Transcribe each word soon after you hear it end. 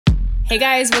Hey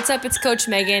guys, what's up? It's Coach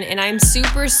Megan, and I'm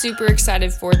super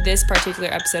excited for this particular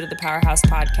episode of the Powerhouse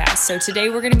Podcast. So today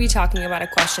we're going to be talking about a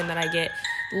question that I get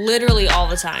literally all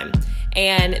the time,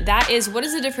 and that is, what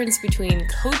is the difference between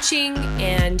coaching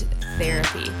and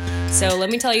therapy? So let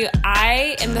me tell you,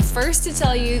 I am the first to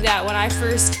tell you that when I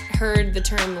first heard the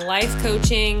term life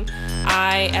coaching,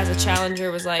 I, as a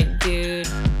challenger, was like, dude,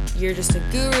 you're just a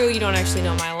guru, you don't actually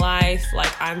know my life,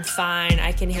 like, I'm fine,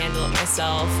 I can handle it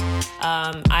myself,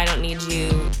 I don't need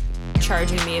you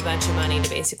charging me a bunch of money to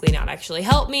basically not actually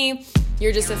help me,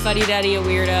 you're just a fuddy-duddy, a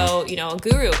weirdo, a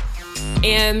guru.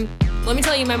 And let me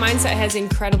tell you, my mindset has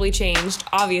incredibly changed,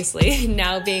 obviously,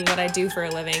 now being what I do for a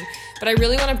living, but I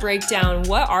really want to break down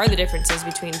what are the differences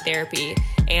between therapy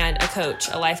and a coach,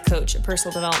 a life coach, a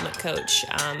personal development coach,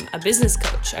 a business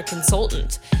coach, a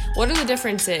consultant. What are the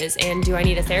differences, and do I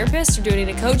need a therapist or do I need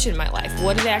a coach in my life?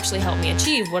 What do they actually help me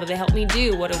achieve? What do they help me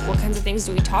do? What kinds of things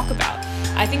do we talk about?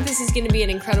 I think this is going to be an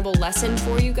incredible lesson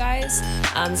for you guys.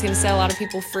 It's going to set a lot of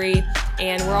people free,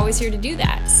 and we're always here to do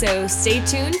that. So stay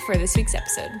tuned for this week's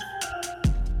episode.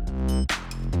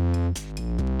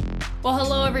 Well,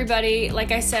 hello everybody.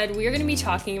 Like I said, we are going to be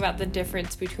talking about the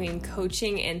difference between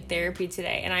coaching and therapy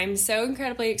today. And I'm so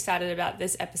incredibly excited about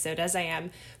this episode, as I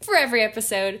am for every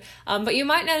episode. But you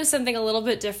might notice something a little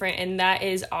bit different, and that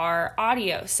is our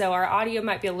audio. So our audio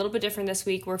might be a little bit different this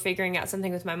week. We're figuring out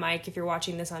something with my mic. If you're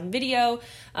watching this on video,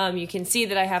 you can see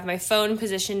that I have my phone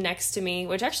positioned next to me,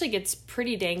 which actually gets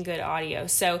pretty dang good audio.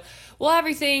 So we'll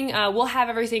have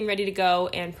everything ready to go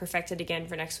and perfected again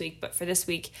for next week. But for this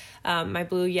week, my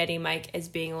Blue Yeti mic is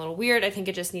being a little weird. I think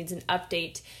it just needs an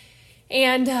update,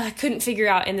 and couldn't figure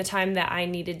out in the time that I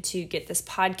needed to get this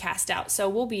podcast out. So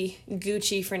we'll be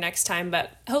Gucci for next time,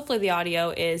 but hopefully the audio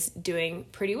is doing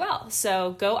pretty well.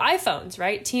 So go iPhones,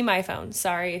 right? Team iPhone.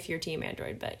 Sorry if you're Team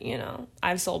Android, but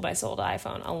I've sold my soul to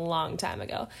iPhone a long time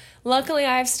ago. Luckily,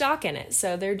 I have stock in it,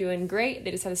 so they're doing great.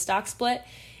 They just had a stock split.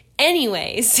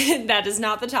 Anyways, that is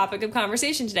not the topic of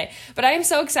conversation today, but I am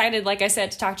so excited, like I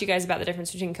said, to talk to you guys about the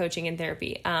difference between coaching and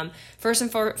therapy. First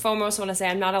and foremost, I want to say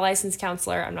I'm not a licensed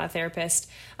counselor. I'm not a therapist.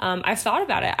 I've thought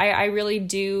about it. I really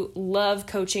do love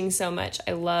coaching so much.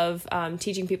 I love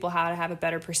teaching people how to have a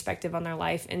better perspective on their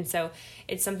life, and so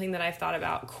it's something that I've thought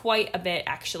about quite a bit,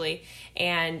 actually,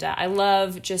 and I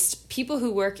love just people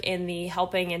who work in the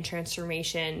helping and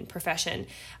transformation profession.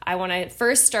 I want to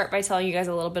first start by telling you guys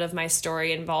a little bit of my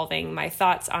story involving my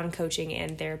thoughts on coaching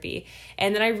and therapy.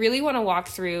 And then I really want to walk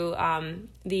through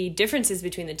the differences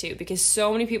between the two, because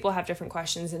so many people have different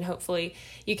questions, and hopefully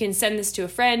you can send this to a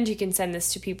friend, you can send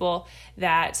this to people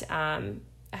that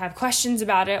have questions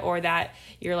about it, or that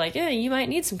you're like, yeah, you might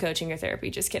need some coaching or therapy.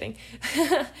 Just kidding.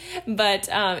 But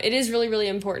it is really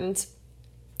important.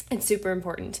 It's super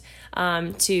important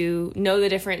to know the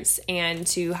difference and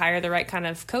to hire the right kind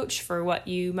of coach for what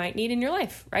you might need in your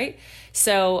life, right?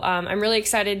 So I'm really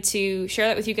excited to share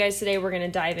that with you guys today. We're going to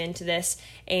dive into this.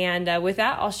 And with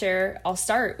that, I'll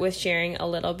start with sharing a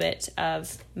little bit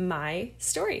of my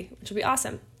story, which will be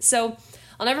awesome. So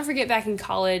I'll never forget, back in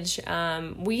college,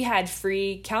 we had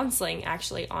free counseling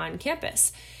actually on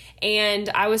campus. And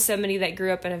I was somebody that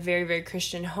grew up in a very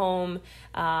Christian home,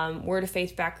 word of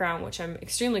faith background, which I'm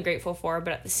extremely grateful for.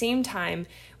 But at the same time,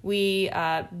 we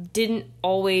didn't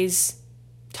always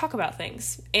talk about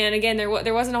things. And again, there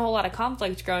wasn't a whole lot of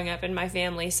conflict growing up in my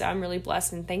family, so I'm really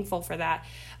blessed and thankful for that.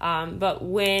 But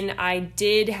when I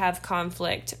did have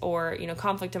conflict, or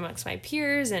conflict amongst my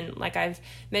peers, and like I've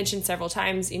mentioned several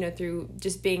times, through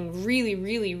just being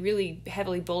really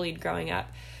heavily bullied growing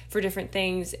up for different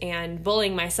things and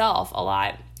bullying myself a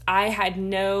lot, I had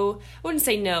I wouldn't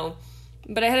say no,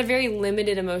 but I had a very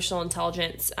limited emotional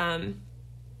intelligence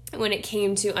when it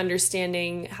came to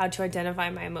understanding how to identify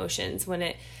my emotions, when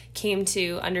it came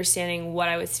to understanding what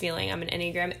I was feeling. I'm an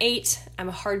Enneagram 8. I'm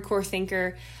a hardcore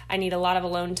thinker. I need a lot of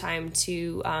alone time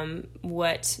to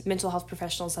what mental health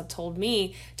professionals have told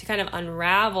me to kind of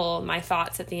unravel my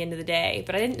thoughts at the end of the day.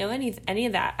 But I didn't know any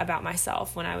of that about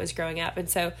myself when I was growing up. And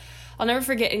so I'll never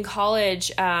forget, in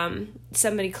college,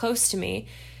 somebody close to me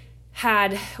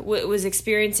was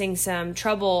experiencing some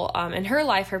trouble in her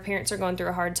life. Her parents are going through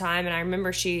a hard time, and I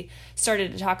remember she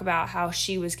started to talk about how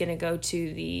she was going to go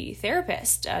to the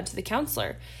therapist, to the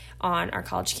counselor on our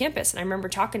college campus. And I remember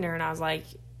talking to her, and I was like,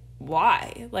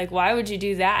 why? Like, why would you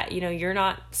do that? You're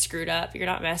not screwed up, you're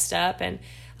not messed up, and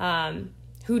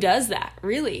who does that,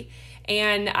 really?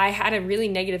 And I had a really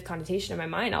negative connotation in my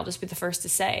mind. I'll just be the first to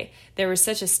say there was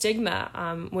such a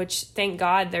stigma, which thank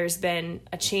God there's been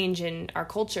a change in our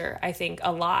culture. I think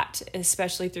a lot,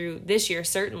 especially through this year,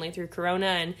 certainly through Corona,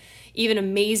 and even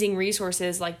amazing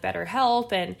resources like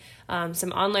BetterHelp and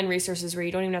some online resources where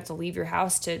you don't even have to leave your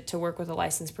house to work with a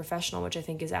licensed professional, which I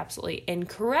think is absolutely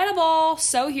incredible.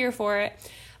 So here for it.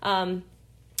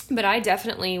 But I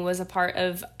definitely was a part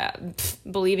of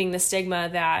believing the stigma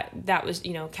that was,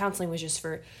 counseling was just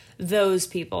for those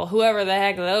people, whoever the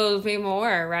heck those people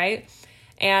were, right?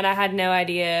 And I had no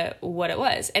idea what it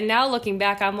was. And now looking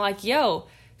back, I'm like, yo,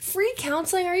 free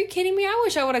counseling? Are you kidding me? I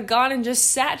wish I would have gone and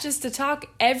just sat just to talk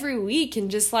every week and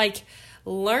just like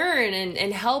learn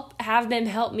and have them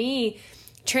help me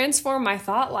transform my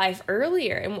thought life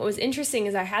earlier. And what was interesting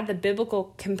is I had the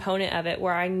biblical component of it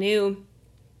where I knew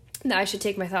that I should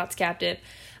take my thoughts captive.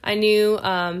 I knew,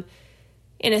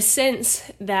 in a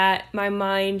sense, that my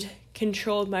mind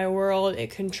controlled my world.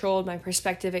 It controlled my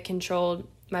perspective. It controlled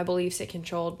my beliefs. It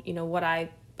controlled,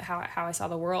 how I saw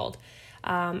the world,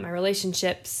 my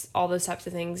relationships, all those types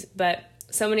of things. But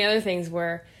so many other things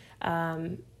were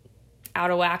out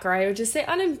of whack, or I would just say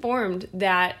uninformed,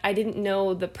 that I didn't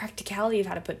know the practicality of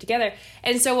how to put together.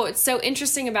 And so what's so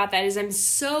interesting about that is I'm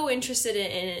so interested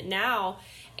in it now,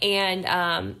 and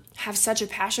have such a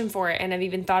passion for it. And I've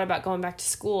even thought about going back to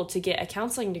school to get a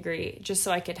counseling degree just so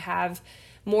I could have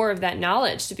more of that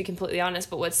knowledge, to be completely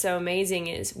honest. But what's so amazing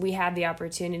is we have the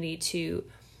opportunity to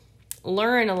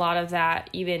learn a lot of that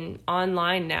even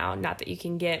online now. Not that you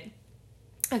can get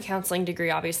a counseling degree,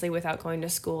 obviously, without going to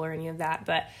school or any of that.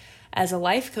 But as a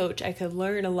life coach, I could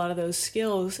learn a lot of those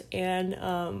skills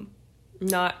and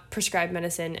not prescribe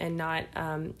medicine and not,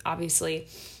 obviously,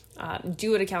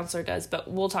 do what a counselor does,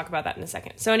 but we'll talk about that in a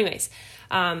second. So anyways,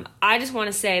 I just want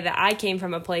to say that I came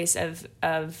from a place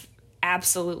of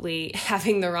absolutely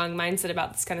having the wrong mindset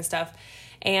about this kind of stuff.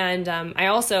 And I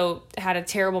also had a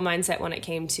terrible mindset when it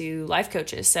came to life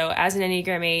coaches. So as an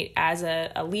Enneagram 8, as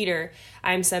a leader,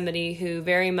 I'm somebody who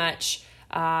very much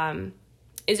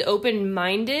is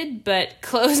open-minded, but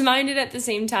closed-minded at the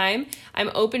same time.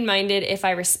 I'm open-minded if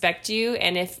I respect you,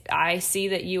 and if I see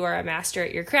that you are a master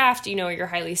at your craft, or you're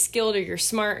highly skilled, or you're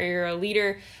smart, or you're a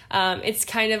leader. It's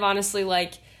kind of honestly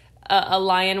like a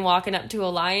lion walking up to a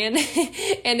lion.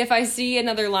 And if I see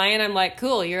another lion, I'm like,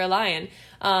 cool, you're a lion.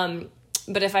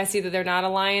 But if I see that they're not a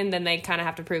lion, then they kind of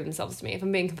have to prove themselves to me, if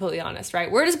I'm being completely honest, right?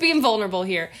 We're just being vulnerable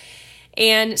here.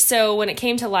 And so when it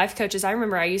came to life coaches, I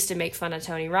remember I used to make fun of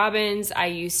Tony Robbins. I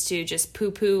used to just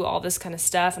poo-poo all this kind of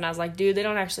stuff. And I was like, dude, they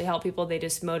don't actually help people. They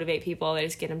just motivate people. They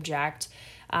just get them jacked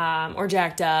or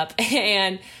jacked up,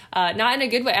 and not in a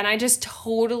good way. And I just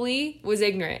totally was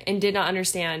ignorant and did not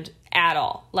understand at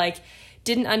all. Like,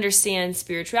 didn't understand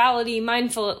spirituality,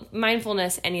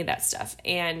 mindfulness, any of that stuff.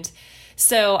 And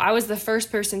so I was the first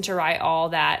person to write all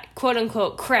that quote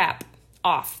unquote crap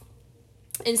off.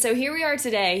 And so here we are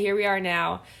today, here we are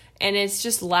now, and it's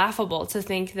just laughable to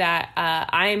think that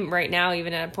I'm right now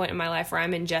even at a point in my life where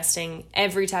I'm ingesting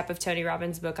every type of Tony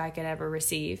Robbins book I could ever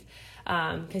receive,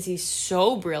 because he's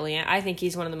so brilliant. I think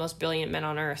he's one of the most brilliant men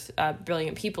on earth,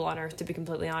 brilliant people on earth, to be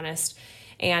completely honest,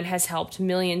 and has helped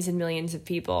millions and millions of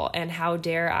people. And how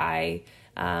dare I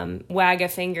wag a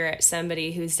finger at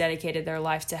somebody who's dedicated their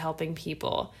life to helping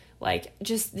people. Like,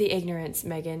 just the ignorance,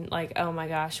 Megan. Like, oh my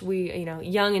gosh,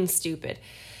 young and stupid.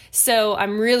 So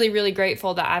I'm really, really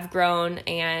grateful that I've grown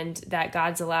and that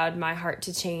God's allowed my heart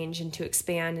to change and to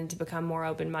expand and to become more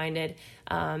open-minded.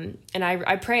 And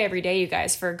I pray every day, you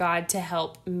guys, for God to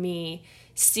help me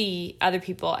see other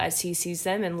people as he sees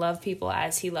them and love people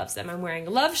as he loves them. I'm wearing a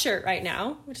love shirt right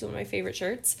now, which is one of my favorite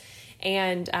shirts.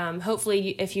 And hopefully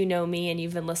if you know me and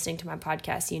you've been listening to my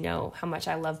podcast, you know how much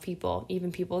I love people,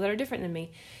 even people that are different than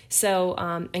me. So,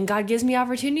 and God gives me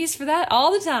opportunities for that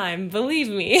all the time, believe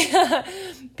me.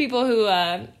 People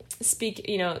who speak,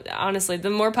 honestly,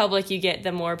 the more public you get,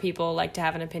 the more people like to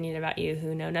have an opinion about you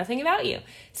who know nothing about you.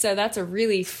 So that's a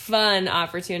really fun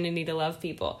opportunity to love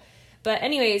people. But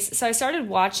anyways, so I started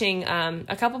watching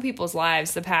a couple people's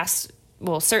lives the past,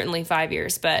 certainly 5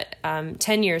 years, but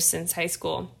 10 years since high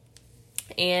school.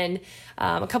 And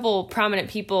a couple prominent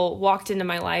people walked into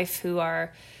my life who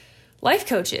are life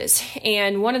coaches.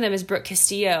 And one of them is Brooke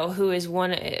Castillo, who is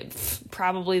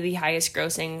probably the highest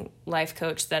grossing life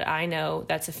coach that I know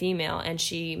that's a female. And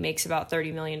she makes about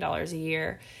 $30 million a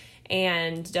year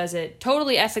and does it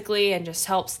totally ethically and just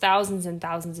helps thousands and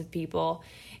thousands of people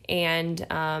and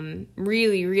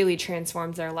really, really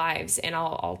transforms their lives. And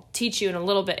I'll teach you in a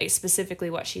little bit specifically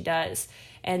what she does.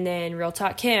 And then Real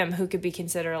Talk Kim, who could be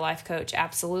considered a life coach,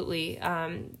 absolutely.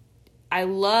 I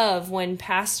love when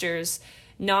pastors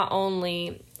not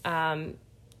only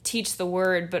teach the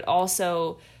word, but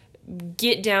also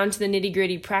get down to the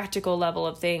nitty-gritty practical level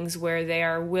of things where they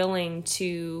are willing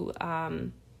to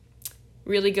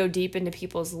really go deep into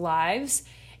people's lives.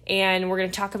 And we're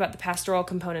going to talk about the pastoral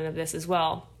component of this as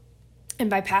well. And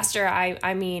by pastor,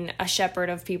 I mean a shepherd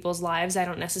of people's lives. I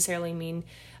don't necessarily mean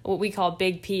what we call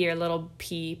big P or little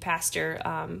p pastor.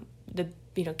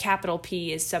 Capital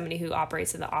P is somebody who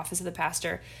operates in the office of the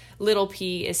pastor. Little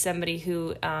p is somebody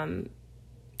who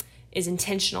is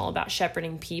intentional about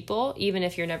shepherding people, even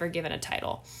if you're never given a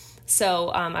title.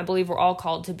 So I believe we're all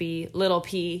called to be little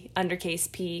p,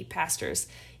 undercase P pastors.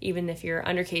 Even if you're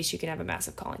undercase, you can have a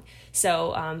massive calling.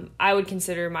 So I would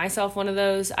consider myself one of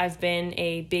those. I've been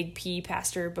a big P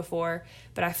pastor before,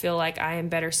 but I feel like I am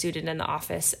better suited in the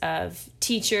office of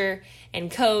teacher and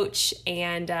coach,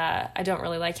 and I don't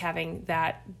really like having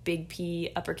that big P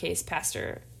uppercase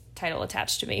pastor title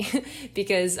attached to me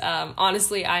because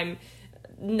honestly, I'm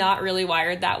not really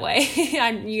wired that way.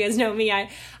 You guys know me.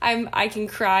 I can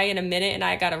cry in a minute, and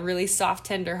I got a really soft,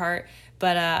 tender heart.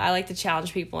 But I like to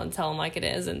challenge people and tell them like it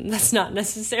is, and that's not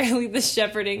necessarily the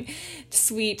shepherding,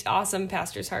 sweet, awesome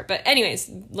pastor's heart. But anyways,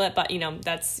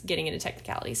 that's getting into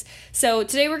technicalities. So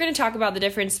today we're going to talk about the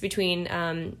difference between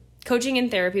coaching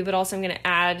and therapy, but also I'm going to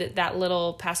add that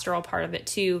little pastoral part of it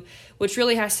too, which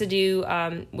really has to do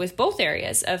with both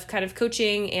areas of kind of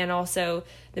coaching and also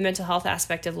the mental health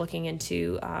aspect of looking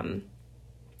into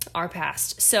our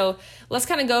past. So let's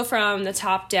kind of go from the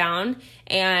top down,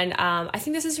 and I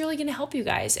think this is really going to help you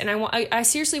guys. And I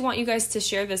seriously want you guys to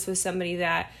share this with somebody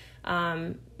that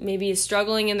maybe is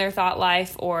struggling in their thought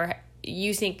life, or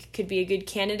you think could be a good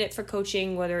candidate for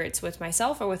coaching, whether it's with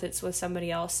myself or with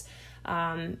somebody else.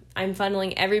 I'm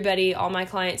funneling everybody, all my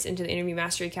clients, into the Interview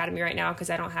Mastery Academy right now because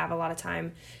I don't have a lot of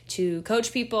time to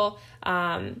coach people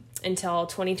until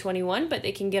 2021, but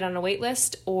they can get on a wait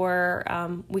list, or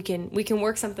we can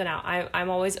work something out. I'm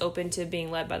always open to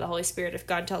being led by the Holy Spirit. If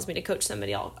God tells me to coach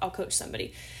somebody, I'll coach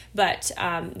somebody. But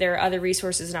there are other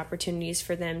resources and opportunities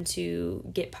for them to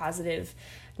get positive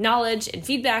knowledge and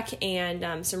feedback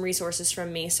and some resources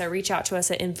from me. So reach out to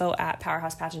us at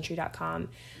info@powerhousepageantry.com.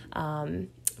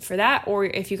 For that, or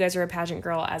if you guys are a pageant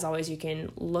girl, as always, you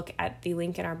can look at the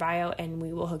link in our bio and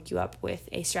we will hook you up with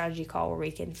a strategy call where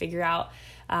we can figure out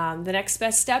the next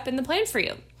best step in the plan for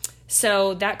you.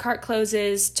 So that cart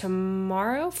closes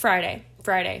tomorrow, Friday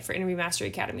for Interview Mastery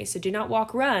Academy. So do not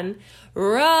walk, run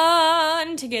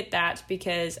to get that,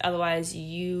 because otherwise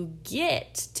you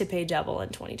get to pay double in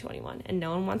 2021, and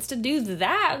no one wants to do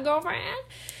that, girlfriend.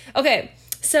 Okay,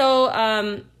 so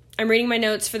I'm reading my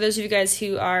notes. For those of you guys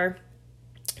who are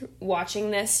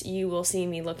watching this, you will see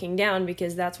me looking down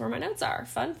because that's where my notes are.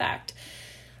 Fun fact.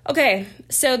 Okay,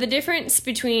 so the difference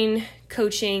between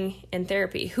coaching and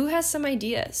therapy. Who has some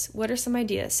ideas? What are some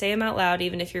ideas? Say them out loud,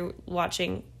 even if you're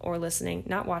watching or listening.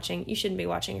 Not watching. You shouldn't be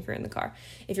watching if you're in the car.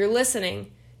 If you're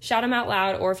listening, shout them out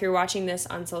loud, or if you're watching this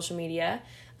on social media,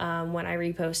 when I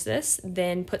repost this,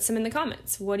 then put some in the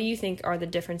comments. What do you think are the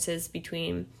differences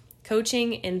between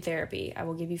coaching and therapy? I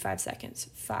will give you 5 seconds.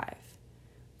 5,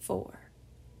 4,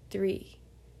 3,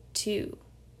 2,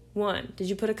 1. Did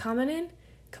you put a comment in?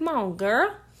 Come on,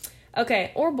 girl.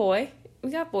 Okay, or boy.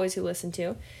 We got boys who listen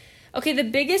too. Okay, the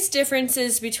biggest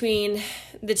differences between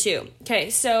the two. Okay,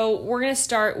 so we're going to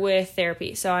start with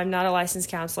therapy. So I'm not a licensed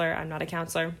counselor. I'm not a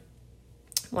counselor.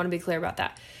 I want to be clear about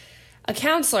that. A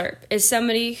counselor is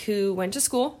somebody who went to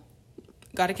school,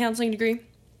 got a counseling degree,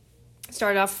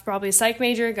 started off probably a psych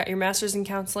major, got your master's in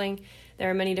counseling. There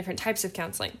are many different types of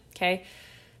counseling, okay?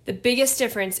 The biggest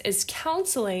difference is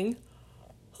counseling.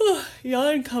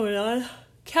 Yawn coming on.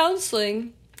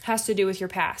 Counseling has to do with your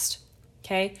past,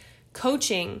 okay?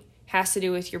 Coaching has to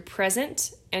do with your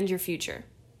present and your future,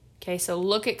 okay? So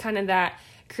look at kind of that,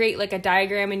 create like a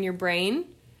diagram in your brain,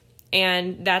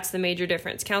 and that's the major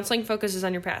difference. Counseling focuses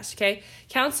on your past, okay?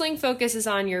 Counseling focuses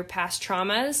on your past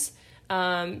traumas,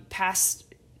 past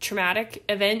traumatic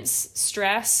events,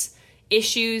 stress,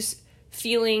 issues,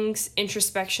 feelings,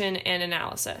 introspection, and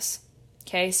analysis.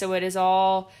 Okay, so it is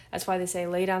all, that's why they say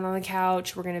lay down on the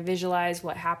couch, we're going to visualize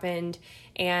what happened,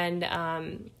 and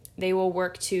they will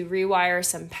work to rewire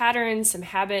some patterns, some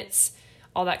habits,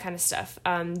 all that kind of stuff.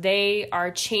 They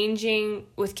are changing,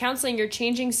 with counseling, you're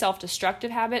changing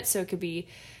self-destructive habits, so it could be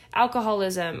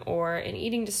alcoholism or an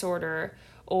eating disorder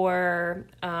or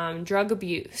drug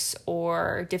abuse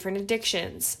or different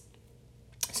addictions.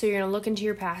 So you're going to look into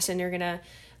your past, and they're going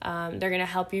to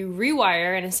help you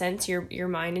rewire, in a sense, your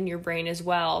mind and your brain as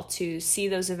well, to see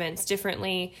those events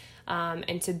differently,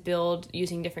 and to build,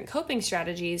 using different coping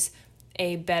strategies,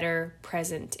 a better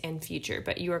present and future.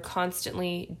 But you are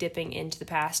constantly dipping into the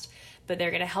past. but they're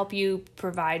going to help you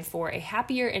provide for a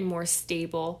happier and more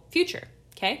stable future.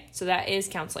 Okay, so that is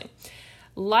counseling.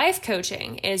 Life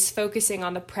coaching is focusing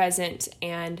on the present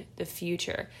and the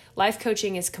future. Life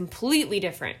coaching is completely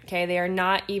different, okay? They are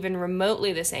not even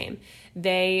remotely the same.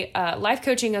 Life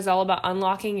coaching is all about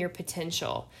unlocking your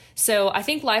potential. So I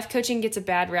think life coaching gets a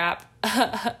bad rap,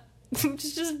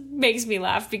 which just makes me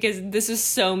laugh because this is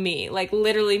so me, like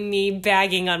literally me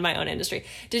bagging on my own industry.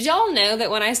 Did y'all know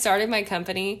that when I started my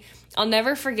company, I'll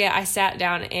never forget, I sat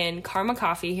down in Karma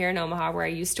Coffee here in Omaha where I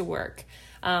used to work.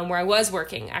 Where I was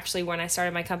working, actually, when I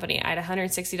started my company, I had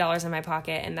 $160 in my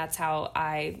pocket, and that's how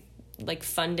I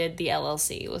funded the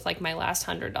LLC with my last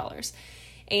 $100,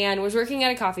 and was working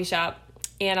at a coffee shop.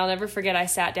 And I'll never forget, I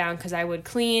sat down because I would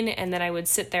clean, and then I would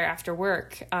sit there after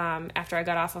work, after I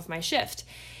got off of my shift,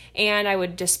 and I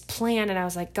would just plan. And I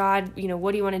was like, God,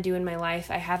 what do you want to do in my life?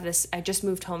 I just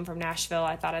moved home from Nashville.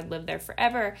 I thought I'd live there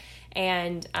forever,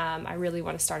 and I really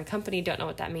want to start a company. Don't know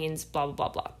what that means. Blah blah blah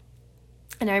blah.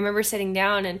 And I remember sitting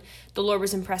down and the Lord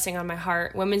was impressing on my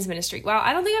heart, women's ministry. Wow,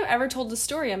 I don't think I've ever told this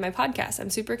story on my podcast.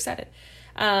 I'm super excited.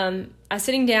 I was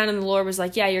sitting down and the Lord was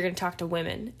like, yeah, you're going to talk to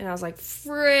women. And I was like,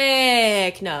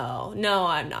 frick, no,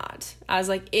 I'm not. I was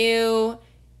like, ew,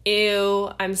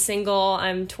 I'm single.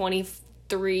 I'm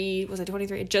 23. Was I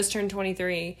 23? I just turned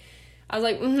 23. I was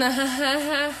like,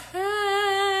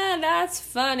 that's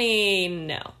funny.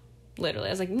 No, literally.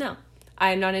 I was like, no, I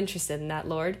am not interested in that,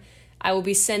 Lord. I will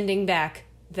be sending back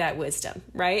that wisdom,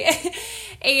 right?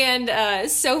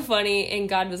 And so funny. And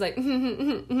God was like,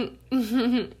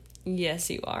 yes,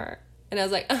 you are. And I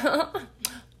was like,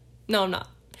 no, I'm not.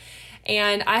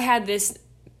 And I had this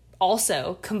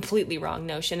also completely wrong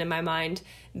notion in my mind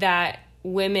that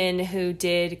women who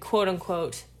did quote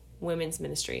unquote women's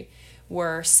ministry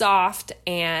were soft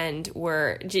and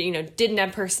were, didn't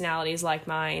have personalities like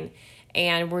mine.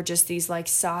 And we're just these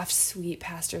soft, sweet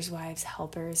pastors' wives,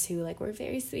 helpers who were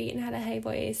very sweet and had a high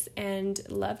voice and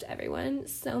loved everyone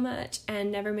so much and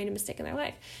never made a mistake in their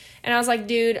life. And I was like,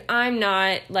 dude, I'm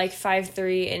not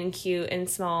 5'3" and cute and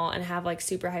small and have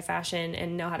super high fashion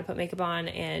and know how to put makeup on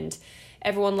and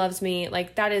everyone loves me.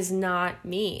 That is not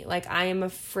me. I am a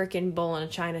freaking bull in a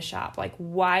china shop.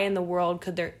 Why in the world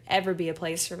could there ever be a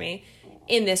place for me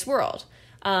in this world?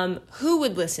 Who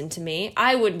would listen to me?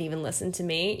 I wouldn't even listen to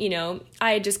me.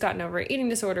 I had just gotten over an eating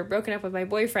disorder, broken up with my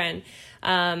boyfriend,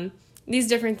 these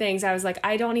different things. I was like,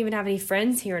 I don't even have any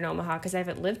friends here in Omaha because I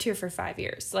haven't lived here for 5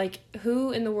 years.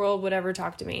 Who in the world would ever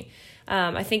talk to me?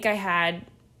 I think I had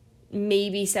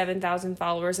maybe 7,000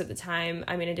 followers at the time.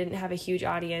 I mean, I didn't have a huge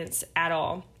audience at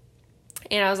all.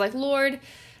 And I was like, Lord,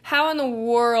 how in the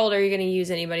world are you going to use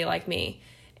anybody like me?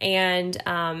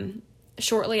 And,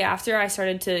 shortly after, I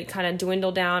started to kind of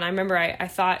dwindle down. I remember I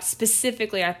thought this,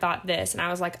 and I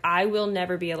was like, I will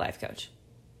never be a life coach.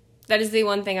 That is the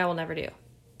one thing I will never do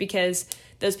because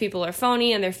those people are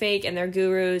phony and they're fake and they're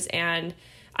gurus and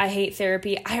I hate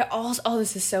therapy.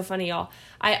 This is so funny, y'all.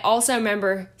 I also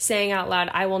remember saying out loud,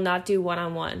 I will not do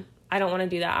one-on-one. I don't want to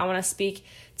do that. I want to speak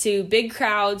to big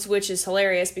crowds, which is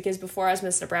hilarious because before I was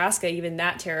Miss Nebraska, even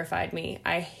that terrified me.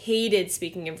 I hated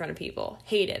speaking in front of people.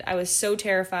 Hated. I was so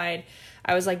terrified.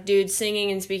 I was like, dude,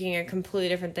 singing and speaking are completely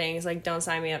different things. Don't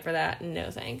sign me up for that.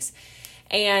 No thanks.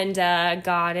 And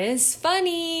God is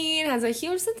funny and has a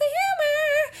huge sense of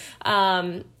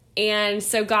humor. And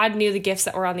so God knew the gifts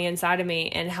that were on the inside of me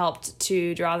and helped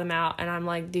to draw them out. And I'm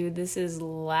like, dude, this is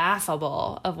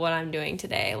laughable of what I'm doing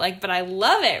today. But I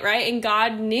love it, right? And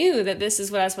God knew that this is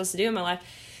what I was supposed to do in my life.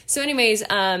 So anyways,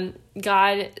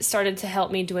 God started to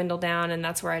help me dwindle down. And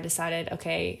that's where I decided,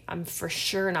 okay, I'm for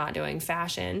sure not doing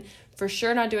fashion, for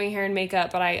sure not doing hair and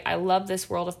makeup, but I love this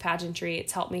world of pageantry.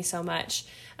 It's helped me so much.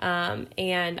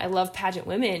 And I love pageant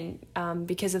women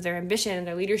because of their ambition and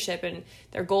their leadership and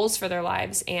their goals for their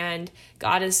lives. And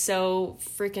God is so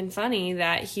freaking funny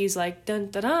that he's like,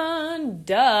 dun, dun, dun,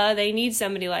 duh, they need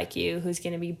somebody like you who's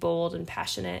going to be bold and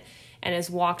passionate and has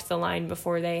walked the line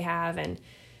before they have. And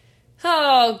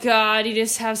oh God, you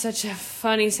just have such a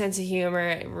funny sense of humor.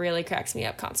 It really cracks me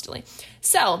up constantly.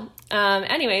 So,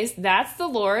 anyways, that's the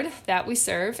Lord that we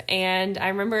serve. And I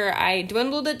remember I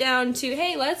dwindled it down to,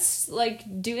 hey, let's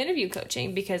do interview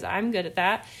coaching because I'm good at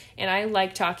that. And I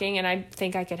like talking and I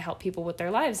think I could help people with their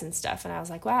lives and stuff. And I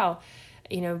was like, wow,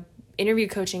 interview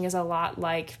coaching is a lot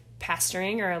like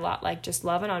pastoring or a lot like just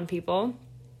loving on people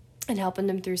and helping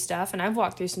them through stuff. And I've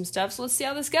walked through some stuff. So let's see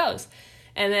how this goes.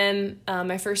 And then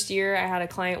my first year, I had a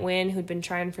client win who'd been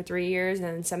trying for 3 years, and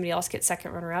then somebody else get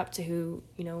second runner-up to who,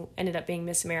 ended up being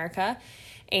Miss America.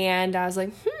 And I was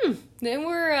like, then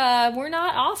we're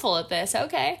not awful at this,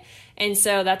 okay? And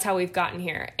so that's how we've gotten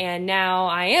here. And now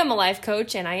I am a life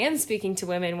coach, and I am speaking to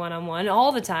women one-on-one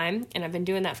all the time, and I've been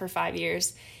doing that for 5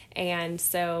 years. And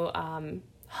so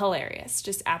hilarious,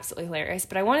 just absolutely hilarious.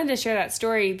 But I wanted to share that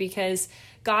story because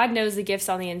God knows the gifts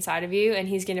on the inside of you, and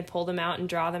he's going to pull them out and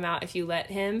draw them out if you let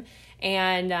him.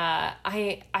 And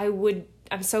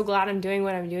I'm so glad I'm doing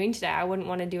what I'm doing today. I wouldn't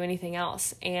want to do anything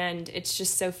else. And it's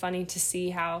just so funny to see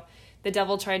how the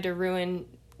devil tried to ruin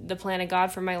the plan of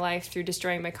God for my life through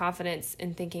destroying my confidence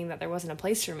and thinking that there wasn't a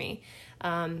place for me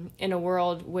in a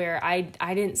world where I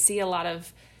didn't see a lot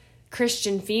of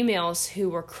Christian females who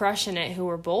were crushing it, who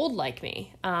were bold like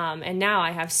me. And now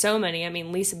I have so many. I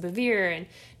mean, Lisa Bevere and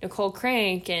Nicole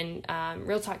Crank and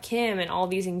Real Talk Kim and all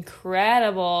these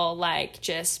incredible, like,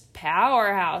 just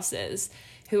powerhouses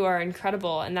who are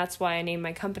incredible. And that's why I named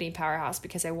my company Powerhouse,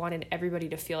 because I wanted everybody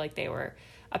to feel like they were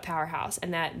a powerhouse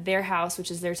and that their house, which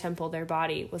is their temple, their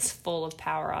body, was full of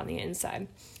power on the inside.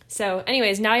 So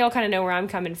anyways, now y'all kind of know where I'm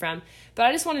coming from. But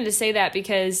I just wanted to say that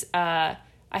because I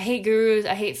hate gurus.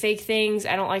 I hate fake things.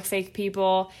 I don't like fake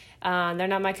people. They're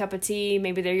not my cup of tea.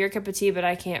 Maybe they're your cup of tea, but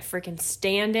I can't freaking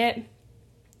stand it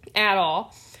at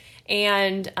all.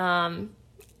 And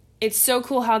it's so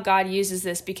cool how God uses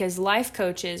this, because life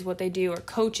coaches, what they do, or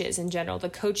coaches in general, the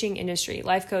coaching industry,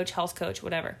 life coach, health coach,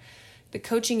 whatever. The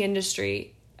coaching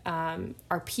industry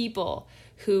are people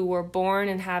who were born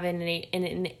and have an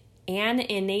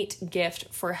innate gift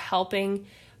for helping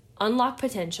unlock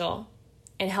potential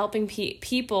and helping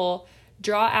people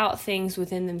draw out things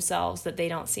within themselves that they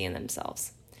don't see in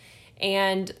themselves.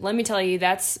 And let me tell you,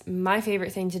 that's my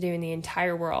favorite thing to do in the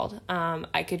entire world.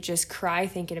 I could just cry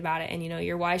thinking about it. And,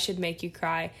 your why should make you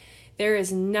cry. There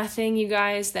is nothing, you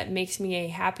guys, that makes me a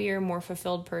happier, more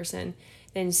fulfilled person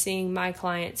than seeing my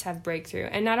clients have breakthrough.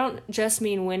 And I don't just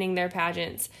mean winning their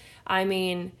pageants. I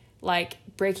mean, like,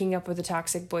 breaking up with a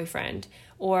toxic boyfriend,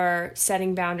 or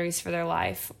setting boundaries for their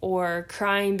life, or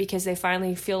crying because they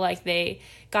finally feel like they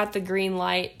got the green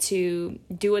light to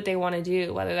do what they want to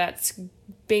do, whether that's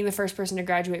being the first person to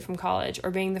graduate from college,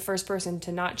 or being the first person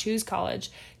to not choose college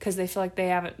because they feel like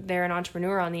they're an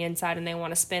entrepreneur on the inside and they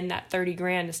want to spend that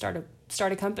 $30,000 to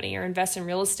start a company or invest in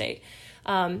real estate.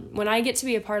 When I get to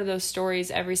be a part of those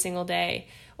stories every single day,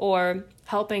 or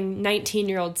helping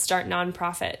 19-year-olds start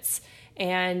nonprofits,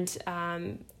 and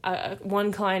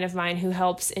one client of mine who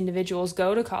helps individuals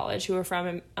go to college who are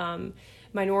from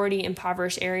minority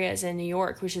impoverished areas in New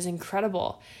York, which is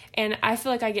incredible. And I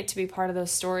feel like I get to be part of those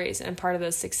stories and part of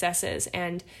those successes,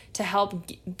 and to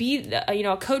help be,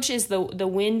 a coach is the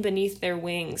wind beneath their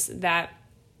wings that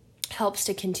helps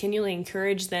to continually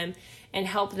encourage them and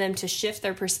help them to shift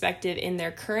their perspective in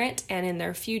their current and in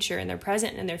their future, in their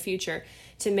present and their future,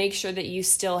 to make sure that you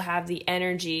still have the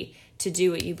energy to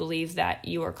do what you believe that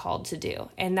you are called to do.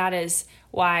 And that is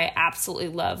why I absolutely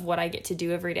love what I get to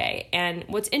do every day. And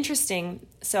what's interesting,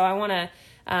 so I want to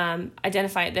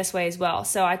identify it this way as well.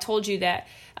 So I told you that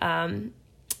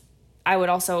I would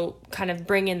also kind of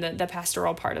bring in the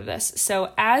pastoral part of this.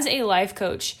 So as a life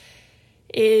coach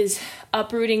is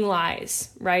uprooting lies,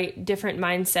 right? Different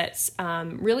mindsets,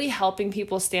 really helping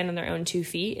people stand on their own 2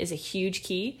 feet is a huge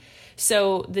key.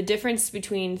 So the difference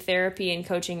between therapy and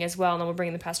coaching as well, and then we'll bring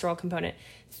in the pastoral component.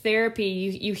 Therapy,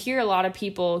 you hear a lot of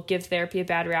people give therapy a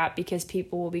bad rap because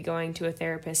people will be going to a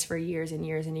therapist for years and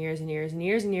years and years and years and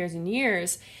years and years and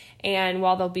years. And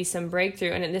while there'll be some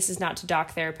breakthrough, and this is not to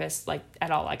dock therapists like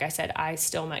at all. Like I said, I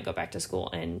still might go back to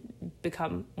school and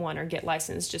become one or get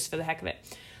licensed just for the heck of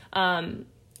it.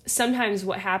 Sometimes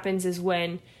what happens is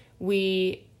when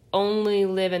we only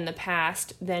live in the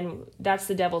past, then that's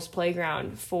the devil's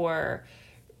playground for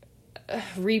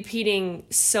repeating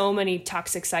so many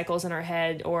toxic cycles in our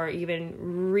head, or even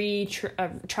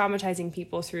traumatizing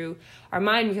people through our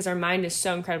mind, because our mind is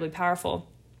so incredibly powerful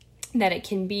that it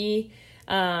can be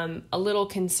a little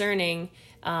concerning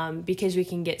because we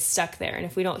can get stuck there. And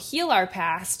if we don't heal our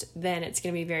past, then it's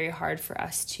going to be very hard for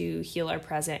us to heal our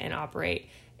present and operate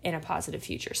in a positive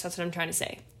future. So that's what I'm trying to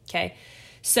say. Okay.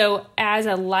 So as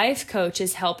a life coach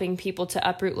is helping people to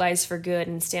uproot lies for good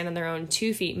and stand on their own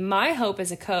 2 feet, my hope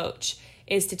as a coach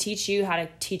is to teach you how to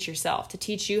teach yourself, to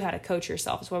teach you how to coach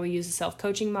yourself. It's why we use the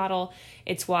self-coaching model.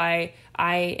 It's why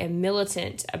I am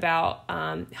militant about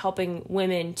helping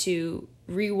women to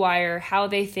rewire how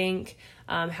they think,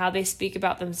 how they speak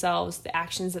about themselves, the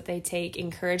actions that they take,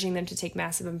 encouraging them to take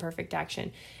massive imperfect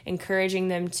action, encouraging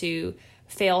them to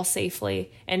fail safely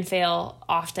and fail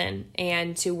often,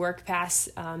 and to work past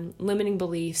limiting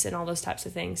beliefs and all those types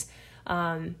of things.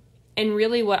 And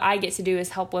really what I get to do is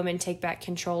help women take back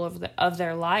control of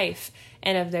their life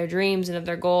and of their dreams and of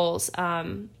their goals.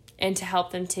 And and to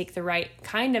help them take the right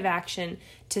kind of action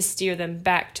to steer them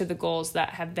back to the goals that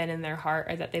have been in their heart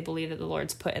or that they believe that the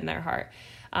Lord's put in their heart.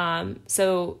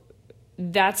 So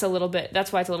that's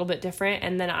why it's a little bit different.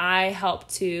 And then I help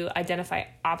to identify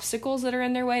obstacles that are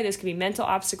in their way. This could be mental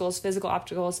obstacles, physical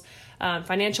obstacles,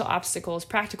 financial obstacles,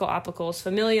 practical obstacles,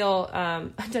 familial,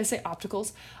 did I say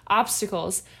obstacles?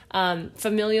 Obstacles,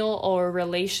 familial or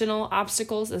relational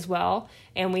obstacles as well.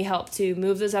 And we help to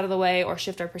move those out of the way or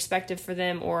shift our perspective for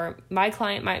them, or my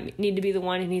client might need to be the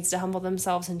one who needs to humble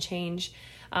themselves and change.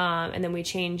 And then we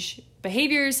change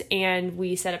behaviors and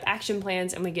we set up action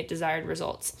plans and we get desired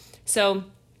results. So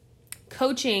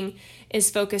coaching is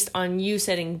focused on you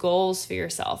setting goals for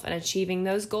yourself and achieving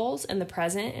those goals in the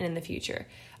present and in the future.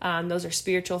 Those are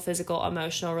spiritual, physical,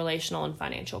 emotional, relational, and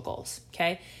financial goals.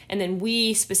 Okay. And then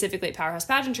we specifically at Powerhouse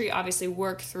Pageantry obviously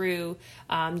work through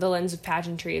the lens of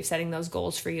pageantry of setting those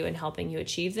goals for you and helping you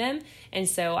achieve them. And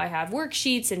so I have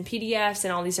worksheets and PDFs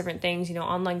and all these different things,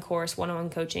 online course,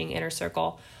 one-on-one coaching, Inner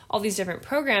Circle, all these different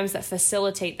programs that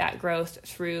facilitate that growth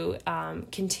through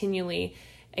continually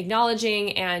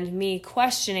acknowledging and me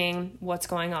questioning what's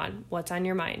going on, what's on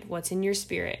your mind, what's in your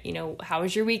spirit, how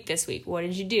was your week this week? What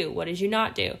did you do? What did you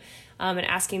not do? And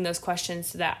asking those questions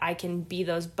so that I can be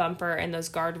those bumper and those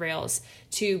guardrails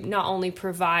to not only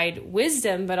provide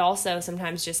wisdom, but also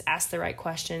sometimes just ask the right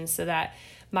questions so that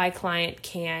my client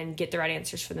can get the right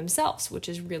answers for themselves, which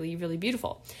is really, really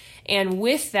beautiful. And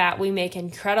with that, we make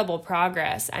incredible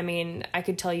progress. I mean, I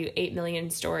could tell you 8 million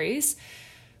stories.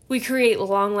 We create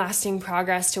long-lasting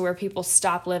progress to where people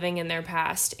stop living in their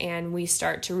past and we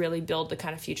start to really build the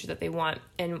kind of future that they want.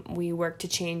 And we work to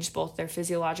change both their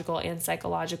physiological and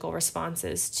psychological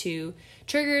responses to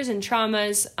triggers and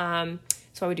traumas.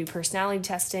 That's why we do personality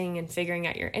testing and figuring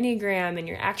out your Enneagram and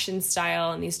your action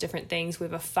style and these different things. We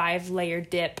have a 5-layer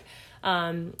dip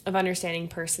of understanding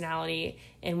personality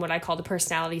in what I call the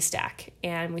personality stack.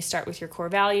 And we start with your core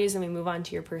values and we move on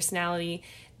to your personality,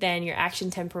 then your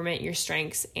action temperament, your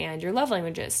strengths, and your love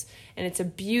languages. And it's a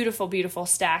beautiful, beautiful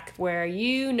stack where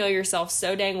you know yourself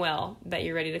so dang well that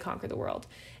you're ready to conquer the world.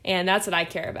 And that's what I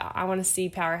care about. I want to see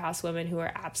powerhouse women who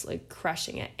are absolutely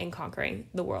crushing it and conquering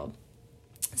the world.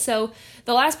 So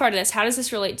the last part of this, how does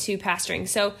this relate to pastoring?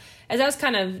 So as I was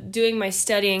kind of doing my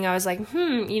studying, I was like,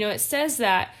 it says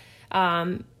that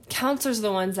counselors are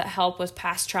the ones that help with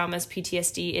past traumas,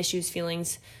 PTSD, issues,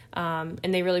 feelings,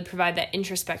 and they really provide that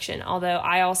introspection. Although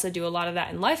I also do a lot of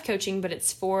that in life coaching, but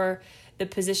it's for the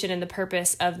position and the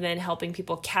purpose of then helping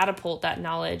people catapult that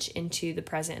knowledge into the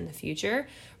present and the future,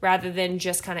 rather than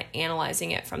just kind of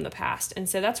analyzing it from the past. And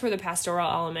so that's where the pastoral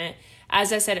element,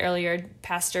 as I said earlier,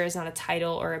 pastor is not a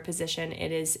title or a position.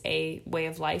 It is a way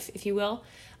of life, if you will.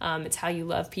 It's how you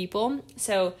love people.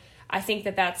 So I think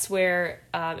that that's where,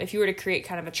 if you were to create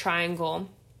kind of a triangle,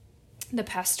 the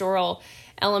pastoral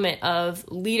element of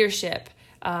leadership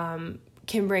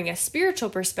can bring a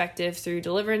spiritual perspective through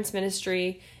deliverance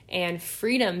ministry and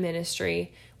freedom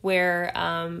ministry, where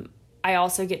I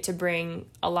also get to bring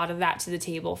a lot of that to the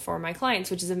table for my clients,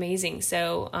 which is amazing.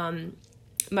 So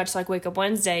much like Wake Up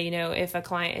Wednesday, if a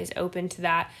client is open to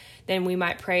that, then we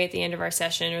might pray at the end of our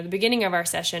session or the beginning of our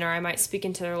session, or I might speak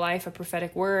into their life a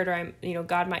prophetic word, or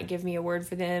God might give me a word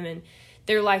for them and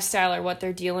their lifestyle or what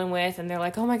they're dealing with. And they're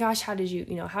like, oh my gosh, how did you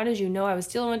know I was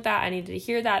dealing with that? I needed to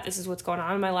hear that. This is what's going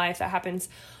on in my life. That happens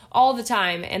all the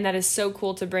time. And that is so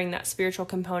cool to bring that spiritual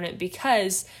component,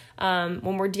 because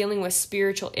when we're dealing with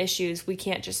spiritual issues, we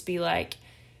can't just be like,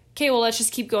 okay, well, let's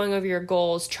just keep going over your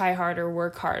goals, try harder,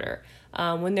 work harder.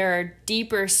 When there are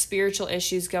deeper spiritual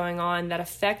issues going on that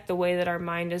affect the way that our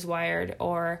mind is wired,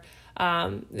 or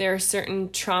there are certain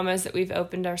traumas that we've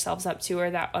opened ourselves up to, or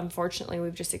that unfortunately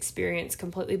we've just experienced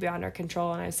completely beyond our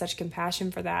control, and I have such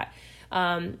compassion for that.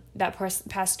 That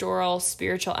pastoral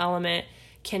spiritual element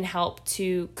can help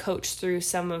to coach through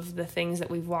some of the things that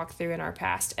we've walked through in our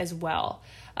past as well.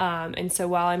 And so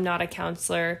while I'm not a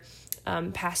counselor,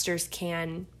 pastors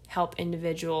can help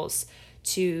individuals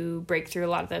to break through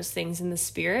a lot of those things in the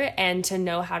spirit, and to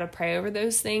know how to pray over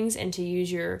those things and to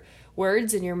use your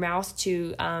words and your mouth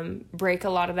to break a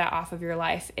lot of that off of your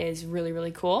life is really,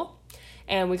 really cool.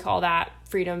 And we call that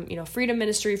freedom, freedom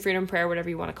ministry, freedom prayer, whatever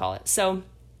you want to call it. So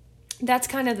that's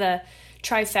kind of the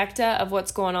trifecta of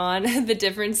what's going on, the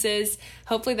differences.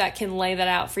 Hopefully that can lay that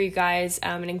out for you guys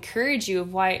and encourage you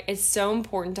of why it's so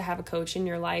important to have a coach in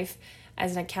your life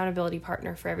as an accountability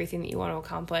partner for everything that you want to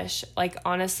accomplish. Like,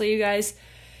 honestly, you guys,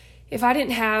 if I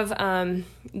didn't have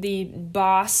the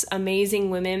boss, amazing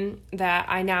women that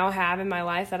I now have in my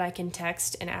life that I can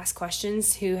text and ask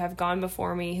questions, who have gone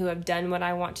before me, who have done what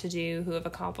I want to do, who have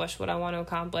accomplished what I want to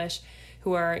accomplish,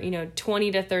 who are,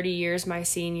 20 to 30 years my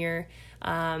senior,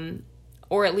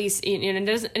 or at least, it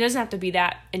doesn't have to be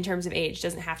that in terms of age. It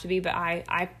doesn't have to be, but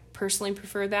I personally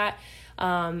prefer that.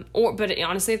 But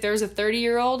honestly, if there was a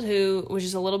 30-year-old who was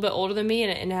just a little bit older than me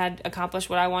and had accomplished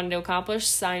what I wanted to accomplish,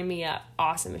 sign me up.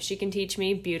 Awesome. If she can teach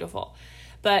me, beautiful.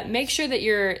 But make sure that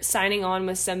you're signing on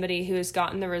with somebody who has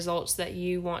gotten the results that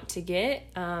you want to get.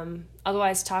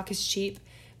 Otherwise, talk is cheap,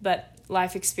 but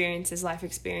life experience is life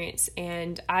experience.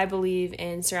 And I believe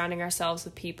in surrounding ourselves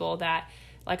with people that,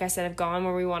 like I said, have gone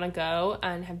where we want to go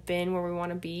and have been where we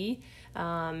want to be,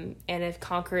 and have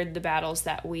conquered the battles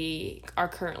that we are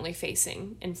currently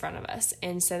facing in front of us.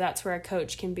 And so that's where a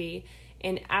coach can be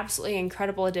an absolutely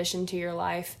incredible addition to your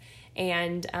life.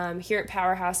 And here at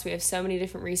Powerhouse, we have so many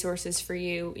different resources for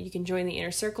you. You can join the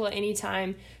Inner Circle at any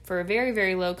time for a very,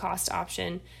 very low cost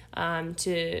option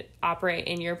to operate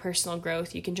in your personal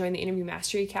growth. You can join the Interview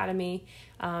Mastery Academy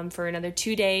for another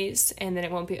 2 days, and then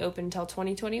it won't be open until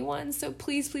 2021. So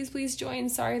please, please, please join.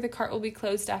 Sorry, the cart will be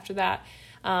closed after that.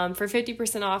 For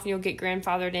 50% off, and you'll get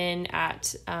grandfathered in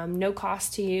at no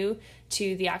cost to you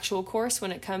to the actual course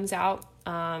when it comes out,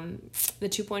 the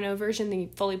 2.0 version, the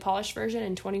fully polished version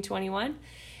in 2021.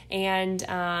 And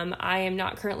I am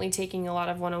not currently taking a lot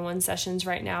of one-on-one sessions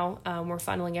right now. We're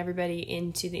funneling everybody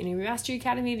into the Interview Mastery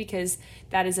Academy because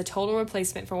that is a total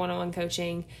replacement for one-on-one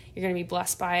coaching. You're going to be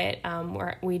blessed by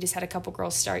it. We just had a couple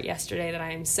girls start yesterday that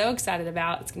I am so excited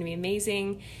about. It's going to be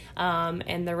amazing.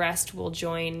 And the rest will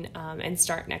join and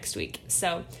start next week.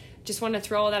 So just want to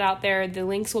throw all that out there. The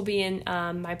links will be in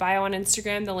my bio on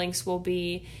Instagram. The links will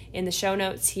be in the show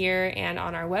notes here and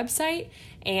on our website.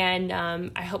 And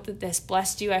I hope that this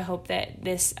blessed you. I hope that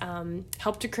this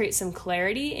helped to create some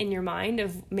clarity in your mind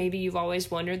of maybe you've always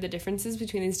wondered the differences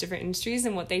between these different industries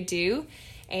and what they do,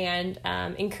 and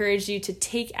encourage you to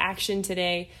take action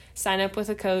today. Sign up with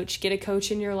a coach, get a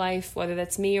coach in your life, whether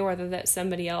that's me or whether that's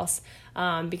somebody else,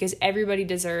 because everybody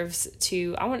deserves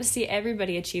to. I want to see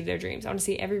everybody achieve their dreams. I want to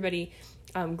see everybody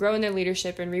grow in their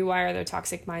leadership and rewire their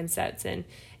toxic mindsets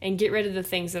and get rid of the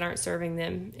things that aren't serving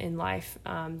them in life,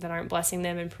 that aren't blessing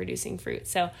them and producing fruit.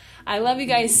 So I love you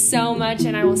guys so much,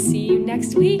 and I will see you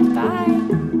next week.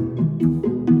 Bye.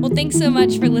 Well, thanks so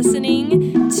much for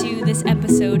listening to this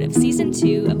episode of Season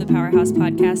 2 of the Powerhouse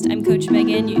Podcast. I'm Coach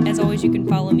Megan. As always, you can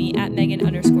follow me at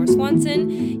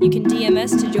Megan_Swanson. You can DM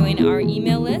us to join our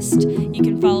email list. You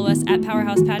can follow us at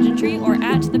Powerhouse Pageantry or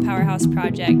at The Powerhouse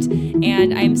Project.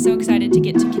 And I am so excited to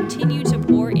get to continue to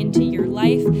pour into your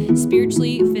life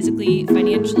spiritually, physically,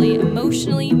 financially,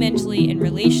 emotionally, mentally, and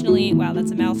relationally. Wow, that's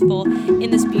a mouthful.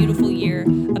 In this beautiful year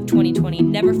of 2020.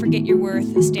 Never forget your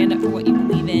worth. Stand up for what you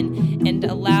believe in, and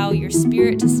allow your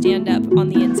spirit to stand up on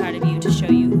the inside of you to show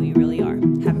you who you really are.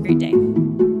 Have a great day.